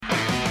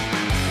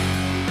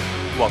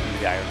Welcome to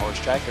the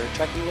Ironhorse Tracker,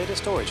 tracking the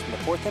latest stories from the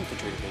 4th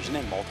Infantry Division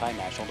and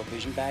Multinational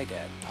Division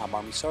Baghdad. I'm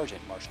Army Sergeant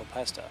Marshal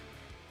Pesta.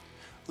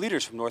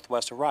 Leaders from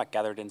northwest Iraq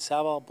gathered in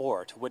Sab al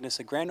Bohr to witness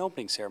the grand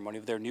opening ceremony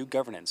of their new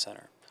governance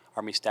center.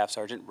 Army Staff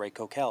Sergeant Ray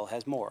Coquel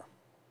has more.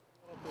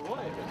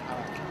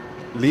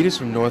 Leaders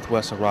from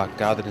northwest Iraq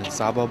gathered in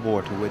Sab al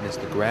Bohr to witness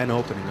the grand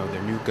opening of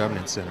their new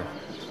governance center.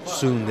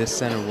 Soon this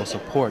center will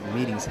support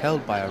meetings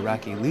held by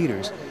Iraqi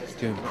leaders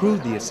to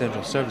improve the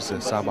essential services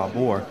of Sab al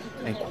Bohr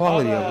and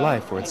quality of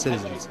life for its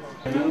citizens.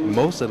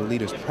 Most of the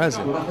leaders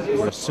present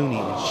were Sunni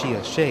and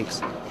Shia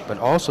sheikhs, but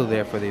also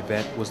there for the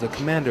event was the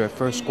commander of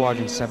 1st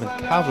Squadron 7th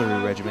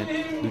Cavalry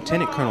Regiment,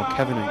 Lieutenant Colonel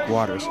Kevin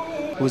McWaters,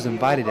 who was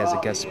invited as a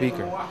guest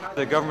speaker.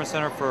 The Government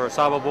Center for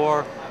Sab al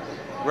Bohr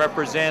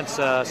represents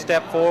a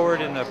step forward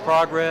in the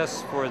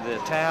progress for the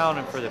town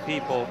and for the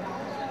people.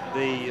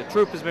 The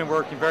troop has been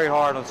working very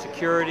hard on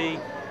security,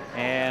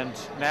 and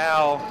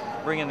now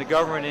bringing the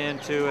government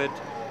into it,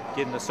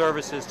 getting the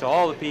services to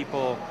all the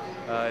people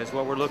is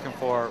what we're looking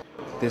for.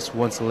 This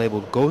once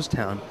labeled ghost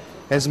town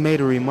has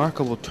made a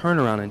remarkable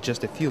turnaround in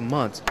just a few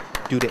months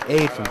due to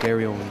aid from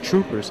Gary-owned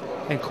troopers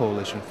and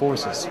coalition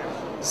forces.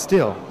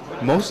 Still,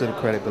 most of the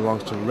credit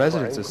belongs to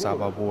residents of Sab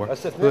al Bohr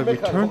who have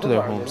returned to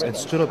their homes and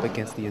stood up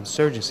against the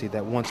insurgency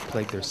that once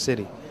plagued their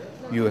city.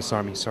 U.S.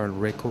 Army Sergeant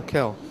Ray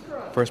Coquel,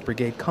 1st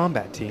Brigade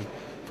Combat Team,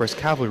 1st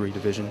Cavalry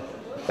Division,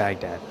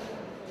 Baghdad.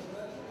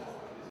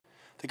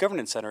 The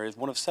Governance Center is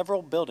one of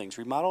several buildings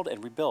remodeled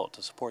and rebuilt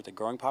to support the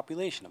growing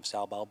population of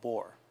Sab al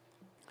Bohr.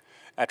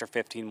 After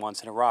 15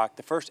 months in Iraq,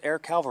 the 1st Air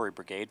Cavalry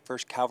Brigade,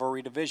 1st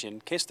Cavalry Division,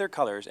 kissed their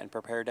colors and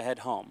prepared to head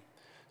home.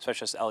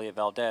 Specialist Elliot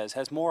Valdez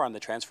has more on the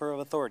transfer of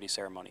authority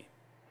ceremony.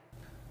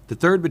 The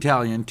 3rd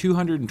Battalion,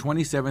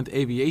 227th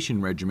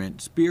Aviation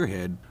Regiment,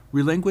 Spearhead,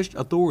 relinquished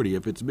authority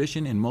of its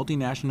mission in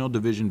Multinational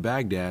Division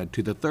Baghdad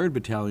to the 3rd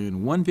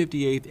Battalion,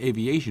 158th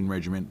Aviation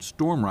Regiment,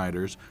 Storm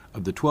Riders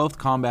of the 12th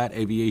Combat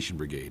Aviation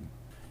Brigade.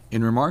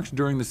 In remarks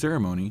during the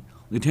ceremony,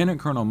 Lieutenant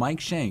Colonel Mike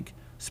Shank,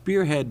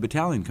 Spearhead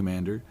Battalion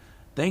Commander,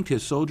 thanked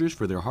his soldiers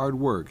for their hard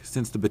work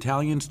since the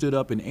battalion stood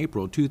up in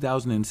April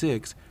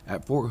 2006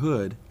 at Fort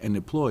Hood and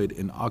deployed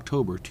in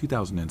October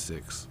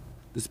 2006.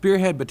 The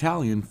Spearhead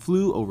Battalion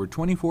flew over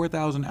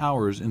 24,000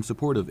 hours in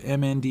support of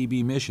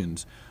MNDB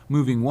missions,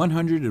 moving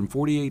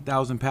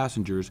 148,000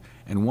 passengers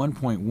and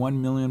 1.1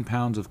 million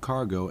pounds of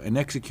cargo and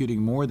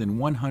executing more than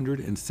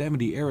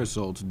 170 air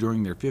assaults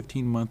during their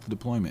 15-month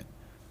deployment.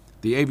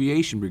 The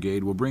Aviation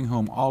Brigade will bring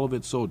home all of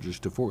its soldiers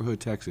to Fort Hood,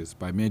 Texas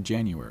by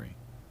mid-January.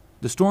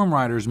 The Storm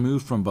Riders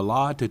moved from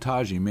Balad to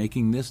Taji,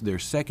 making this their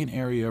second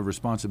area of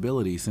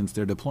responsibility since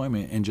their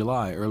deployment in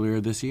July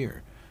earlier this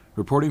year.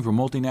 Reporting from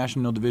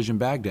Multinational Division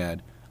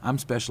Baghdad, I'm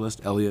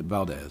Specialist Elliot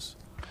Valdez.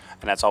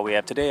 And that's all we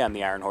have today on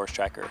the Ironhorse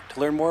Tracker. To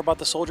learn more about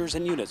the soldiers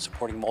and units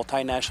supporting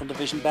Multinational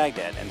Division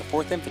Baghdad and the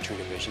 4th Infantry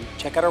Division,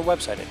 check out our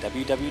website at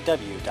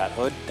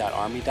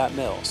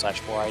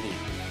www.hood.army.mil/4ID.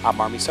 I'm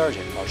Army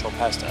Sergeant Marshal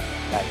Pesta,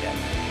 Baghdad.